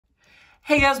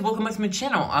Hey guys, welcome back to my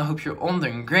channel. I hope you're all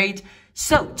doing great.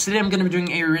 So, today I'm going to be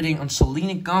doing a reading on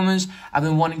Selena Gomez. I've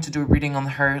been wanting to do a reading on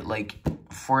her,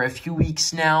 for a few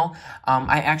weeks now.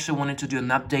 I actually wanted to do an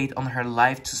update on her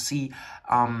life to see,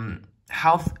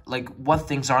 what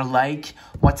things are like,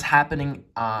 what's happening,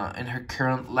 in her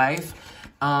current life.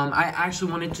 I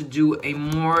actually wanted to do a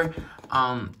more,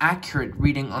 accurate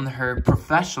reading on her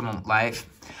professional life.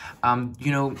 I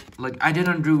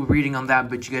didn't do a reading on that,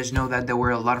 but you guys know that there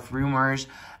were a lot of rumors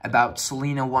about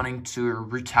Selena wanting to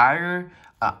retire.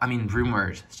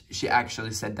 Rumors. She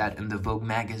actually said that in the Vogue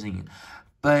magazine.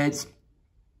 But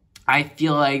I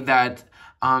feel like that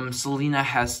Selena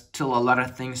has still a lot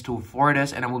of things to afford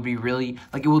us, and it will be really,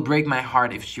 it will break my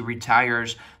heart if she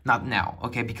retires, not now,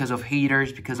 okay, because of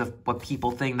haters, because of what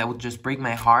people think. That would just break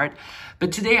my heart.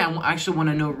 But today I actually want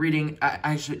to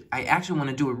I actually want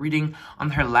to do a reading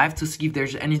on her life to see if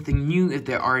there's anything new, if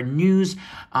there are news,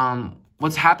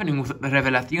 what's happening with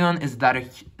Revelación. Is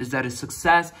that a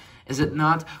success? Is it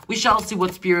not? We shall see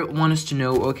what Spirit wants us to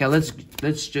know. Okay, let's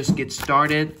just get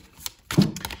started.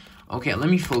 Okay, let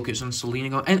me focus on Selena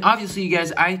Gomez. And obviously, you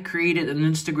guys, I created an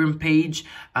Instagram page,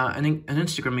 an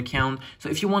Instagram account. So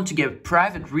if you want to get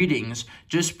private readings,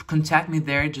 just contact me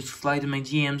there. Just slide in my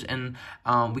DMs and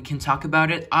we can talk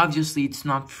about it. Obviously, it's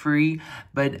not free.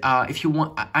 But if you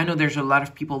want, I know there's a lot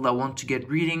of people that want to get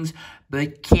readings,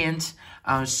 but can't.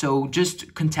 So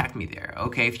just contact me there,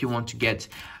 okay, if you want to get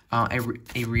a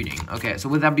reading. Okay, so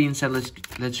with that being said,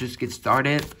 let's just get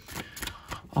started.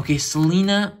 Okay,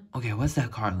 Selena. Okay, what's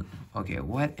that card? Okay,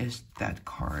 what is that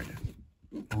card?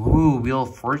 Ooh, Wheel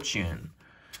of Fortune.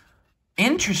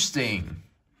 Interesting.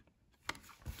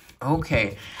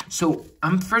 Okay, so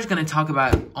I'm first going to talk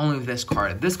about only this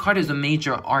card. This card is a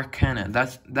major arcana.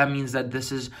 That means that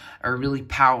this is a really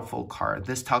powerful card.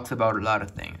 This talks about a lot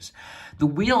of things. The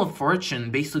Wheel of Fortune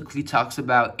basically talks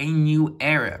about a new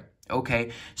era,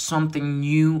 okay? Something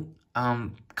new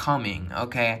coming,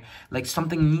 okay? Like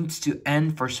something needs to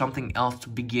end for something else to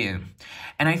begin.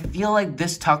 And I feel like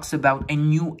this talks about a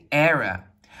new era.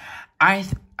 I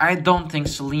don't think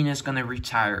Selena is going to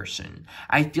retire soon.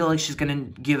 I feel like she's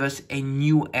going to give us a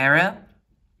new era.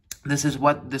 This is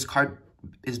what this card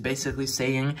is basically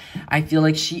saying. I feel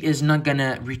like she is not going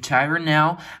to retire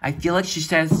now. I feel like she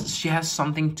says she has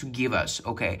something to give us,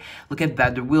 okay? Look at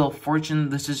that, the Wheel of Fortune.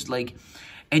 This is like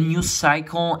a new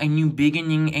cycle, a new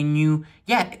beginning, a new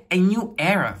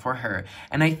era for her.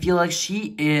 And I feel like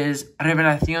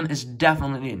Revelación is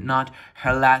definitely not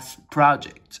her last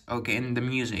project, okay, in the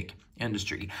music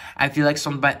industry. I feel like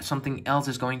something else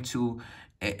is going to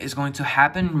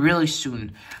happen really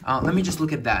soon. Let me just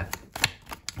look at that.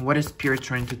 What is Spirit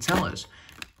trying to tell us?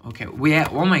 Okay,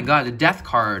 oh my God, the Death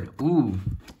card. Ooh,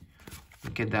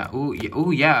 look at that. Ooh, yeah.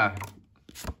 Ooh, yeah.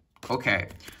 Okay.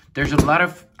 There's a lot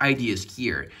of ideas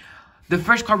here. The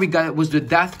first card we got was the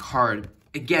Death card.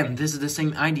 Again, this is the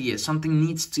same idea. Something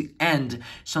needs to end.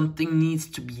 Something needs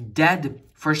to be dead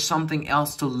for something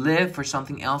else to live, for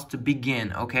something else to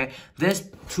begin, okay? These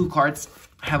two cards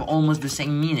have almost the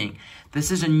same meaning.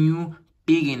 This is a new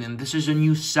beginning. This is a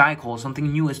new cycle.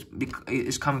 Something new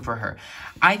is coming for her.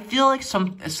 I feel like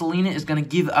Selena is going to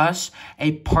give us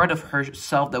a part of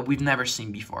herself that we've never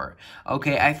seen before,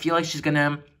 okay? I feel like she's going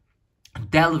to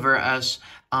deliver us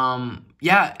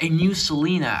a new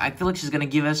Selena. I feel like she's gonna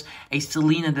give us a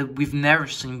Selena that we've never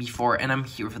seen before, and I'm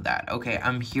here for that, okay?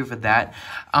 I'm here for that.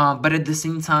 But at the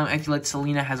same time, I feel like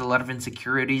Selena has a lot of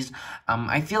insecurities.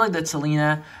 I feel like that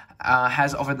Selena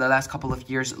has, over the last couple of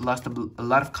years, lost a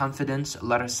lot of confidence, a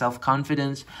lot of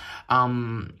self-confidence,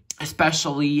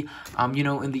 especially,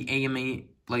 in the AMA,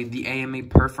 the AMA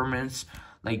performance,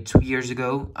 2 years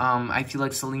ago. I feel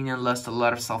like Selena lost a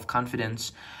lot of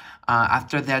self-confidence.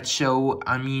 After that show,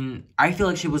 I feel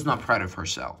like she was not proud of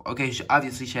herself, okay?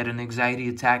 Obviously, she had an anxiety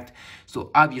attack,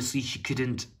 so obviously she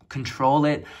couldn't control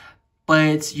it.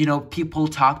 But, people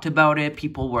talked about it,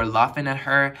 people were laughing at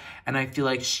her, and I feel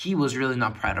like she was really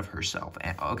not proud of herself,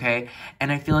 okay?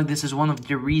 And I feel like this is one of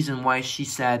the reasons why she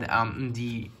said in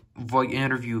the Vogue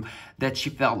interview that she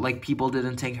felt like people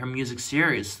didn't take her music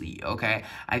seriously, okay?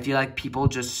 I feel like people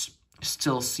just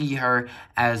still see her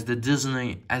as the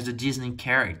Disney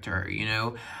character,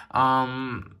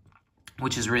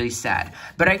 which is really sad.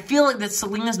 But I feel like that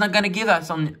Selena's not gonna give us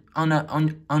on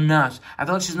us. I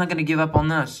feel like she's not gonna give up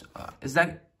on us. Is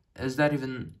that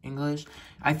even English?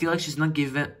 I feel like she's not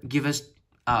give us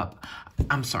up.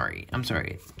 I'm sorry.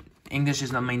 English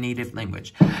is not my native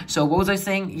language. So what was I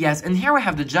saying? Yes, and here we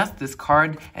have the Justice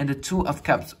card and the Two of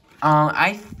Cups.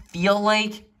 I feel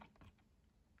like,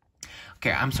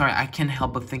 okay, I'm sorry, I can't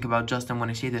help but think about Justin when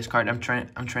I see this card. I'm trying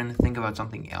to think about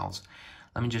something else.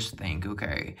 Let me just think,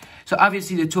 okay. So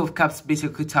obviously the Two of Cups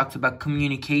basically talks about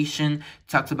communication,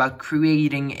 talks about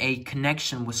creating a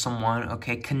connection with someone,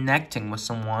 okay, connecting with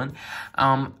someone.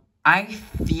 I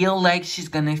feel like she's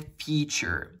gonna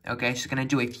feature, okay, she's gonna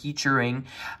do a featuring.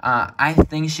 I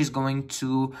think she's going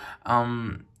to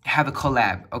have a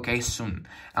collab, okay, soon.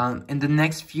 In the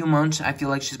next few months, I feel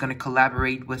like she's gonna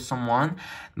collaborate with someone.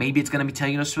 Maybe it's gonna be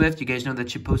Taylor Swift. You guys know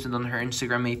that she posted on her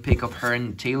Instagram a pic of her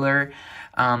and Taylor.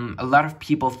 A lot of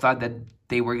people thought that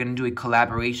they were gonna do a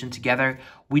collaboration together.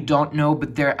 We don't know,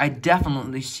 but I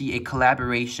definitely see a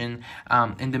collaboration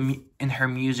in her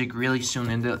music really soon,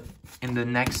 in the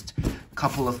next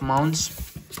couple of months.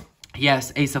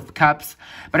 Yes, Ace of Cups.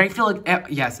 But I feel like,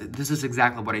 yes, this is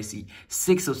exactly what I see.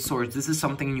 Six of Swords. This is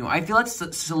something new. I feel like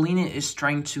Selena is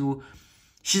trying to...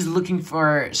 She's looking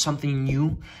for something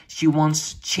new. She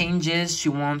wants changes. She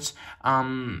wants...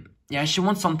 yeah, she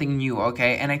wants something new,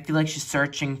 okay? And I feel like she's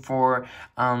searching for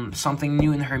something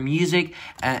new in her music.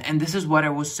 And this is what I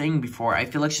was saying before. I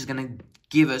feel like she's gonna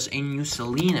give us a new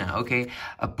Selena, okay?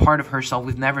 A part of herself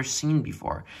we've never seen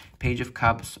before. Page of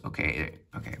Cups, okay,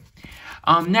 okay.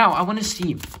 Now, I want to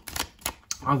see,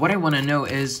 what I want to know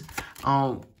is,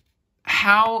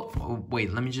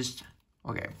 wait, let me just,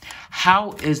 okay.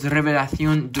 How is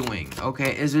Revelación doing,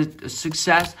 okay? Is it a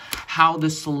success? What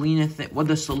does Selena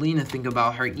think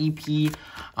about her EP?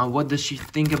 What does she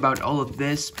think about all of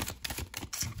this?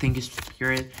 Think is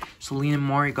Spirit.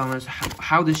 Selena Gomez,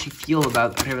 how does she feel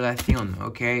about Revelación,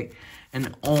 okay?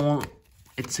 And all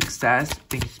its success.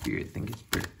 Think is Spirit.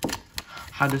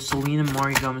 How does Selena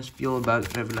Gomez feel about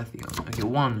Revelación? Okay,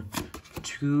 1,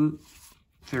 2,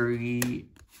 3,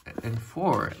 and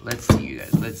 4. Let's see, you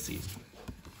guys. Let's see.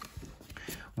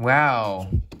 Wow.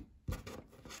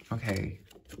 Okay.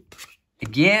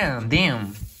 Again,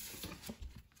 damn.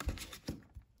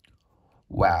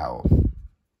 Wow.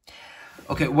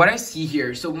 Okay, what I see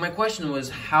here, so my question was,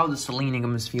 how does Selena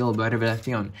Gomez feel about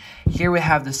Revelación? Here we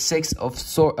have the Six of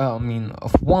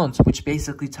Wands, which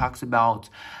basically talks about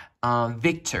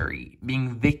victory,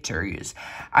 being victorious.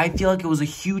 I feel like it was a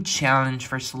huge challenge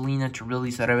for Selena to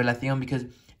release Revelación because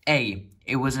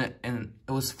it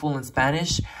was full in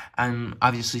Spanish, and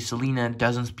obviously Selena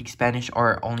doesn't speak Spanish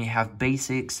or only have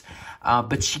basics,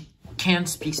 but she can't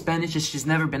speak Spanish, and she's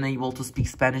never been able to speak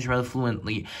Spanish really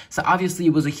fluently. So obviously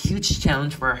it was a huge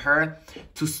challenge for her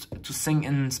to sing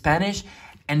in Spanish,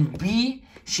 and B,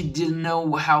 she didn't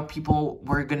know how people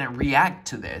were gonna react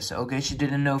to this, okay? She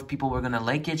didn't know if people were gonna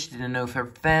like it. She didn't know if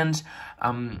her fans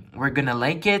were gonna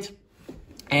like it.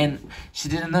 And she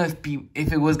didn't know if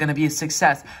it was going to be a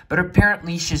success. But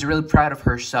apparently, she's really proud of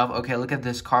herself. Okay, look at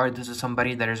this card. This is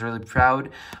somebody that is really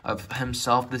proud of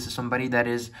himself. This is somebody that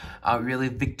is really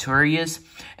victorious.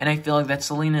 And I feel like that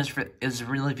Selena is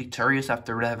really victorious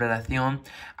after Revelación.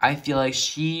 I feel like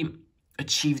she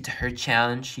achieved her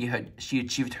challenge. She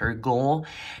achieved her goal.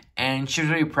 And she's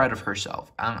really proud of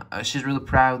herself. She's really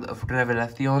proud of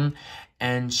Revelación.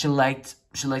 And she likes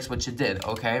what she did,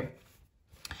 okay?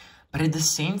 But at the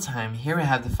same time, here we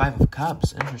have the Five of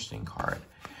Cups. Interesting card.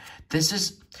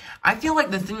 I feel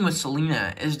like the thing with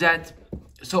Selena is that,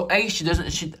 so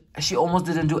she almost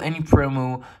didn't do any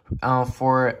promo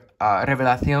for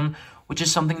Revelación, which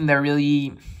is something that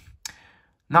really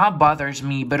not bothers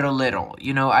me, but a little.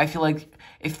 You know, I feel like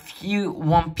if you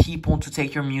want people to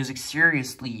take your music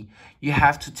seriously, you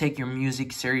have to take your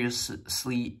music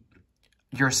seriously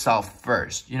yourself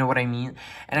first. You know what I mean?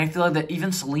 And I feel like that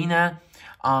even Selena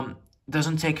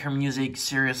doesn't take her music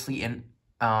seriously and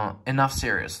enough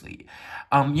seriously.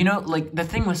 You know, like, the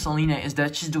thing with Selena is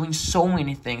that she's doing so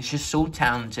many things. She's so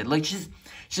talented. Like, she's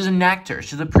an actor.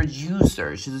 She's a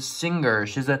producer. She's a singer.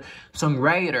 She's a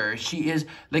songwriter. She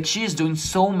is doing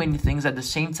so many things at the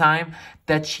same time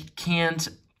that she can't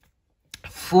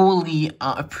fully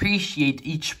appreciate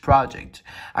each project.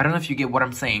 I don't know if you get what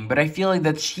I'm saying, but I feel like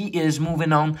that she is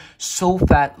moving on so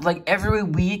fast. Like, every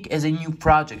week is a new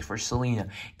project for Selena.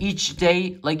 Each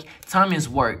day, like, time is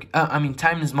work.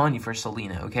 Time is money for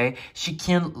Selena, okay? She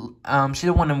can't, she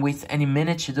don't want to waste any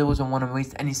minute. She doesn't want to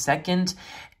waste any second.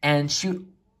 And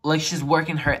she's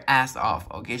working her ass off,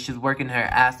 okay? She's working her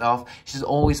ass off. She's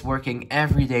always working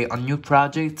every day on new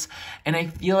projects. And I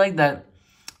feel like that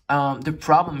the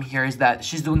problem here is that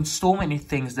she's doing so many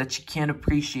things that she can't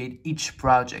appreciate each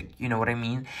project. You know what I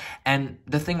mean? And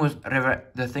the thing with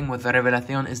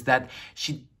Revelación is that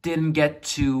she didn't get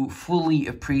to fully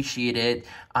appreciate it.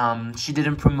 She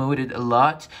didn't promote it a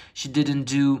lot. She didn't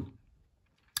do...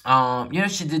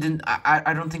 she didn't...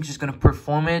 I don't think she's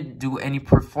gonna do any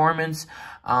performance.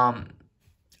 I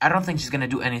don't think she's gonna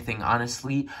do anything,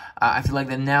 honestly. I feel like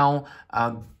that now...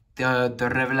 the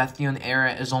Revelación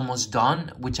era is almost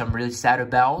done, which I'm really sad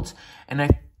about, and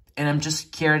I'm just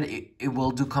scared it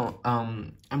will do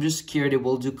I'm just scared it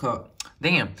will do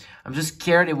I'm just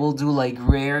scared it will do like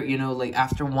Rare, you know, like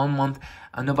after 1 month,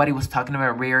 nobody was talking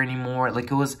about Rare anymore.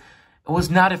 Like it was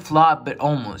not a flop, but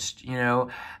almost, you know,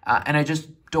 and I just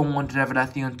don't want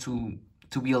Revelación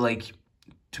to be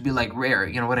like Rare,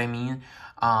 you know what I mean?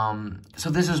 So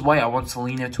this is why I want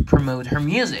Selena to promote her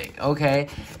music, okay?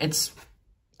 It's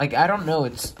like, I don't know,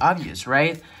 it's obvious,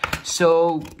 right?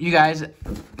 So you guys,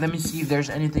 let me see if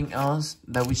there's anything else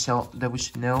that we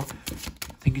should know.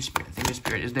 Thank you,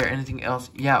 Spirit. Is there anything else?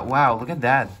 Yeah, wow, look at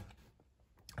that.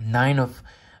 Nine of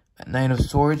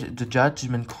Swords, the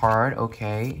Judgment card,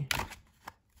 okay.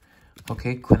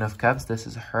 Okay, Queen of Cups, this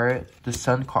is her. The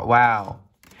Sun card, wow.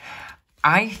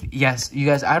 Yes, you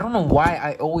guys, I don't know why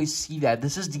I always see that.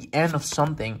 This is the end of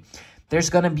something. There's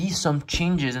gonna be some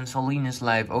changes in Selena's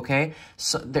life, okay?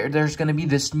 So there's gonna be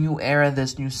this new era,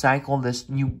 this new cycle, this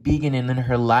new beginning in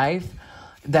her life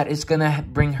that is gonna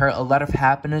bring her a lot of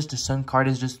happiness. The Sun card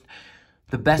is just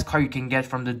the best card you can get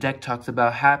from the deck. Talks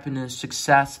about happiness,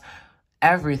 success,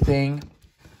 everything.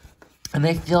 And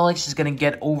I feel like she's gonna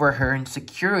get over her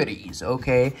insecurities,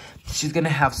 okay? She's gonna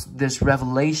have this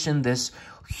revelation, this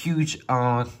huge,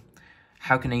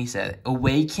 how can I say it?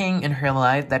 Awakening in her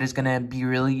life that is gonna be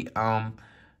really,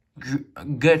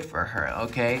 good for her,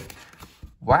 okay?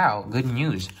 Wow, good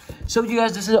news. So you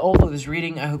guys, this is all of this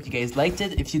reading. I hope you guys liked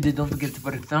it. If you did, don't forget to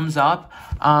put a thumbs up.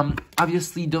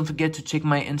 Obviously, don't forget to check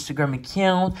my Instagram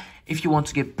account. If you want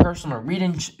to get personal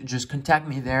readings, just contact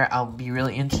me there. I'll be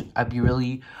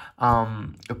really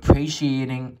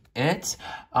appreciating it.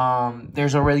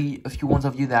 There's already a few ones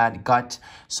of you that got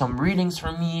some readings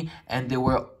from me, and they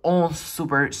were all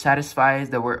super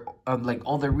satisfied. They were like,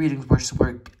 all the readings were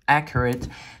super accurate.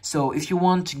 So if you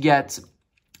want to get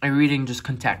a reading, just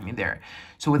contact me there.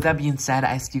 So with that being said,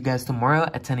 I see you guys tomorrow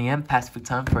at 10 a.m. Pacific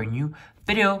time for a new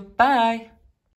video. Bye!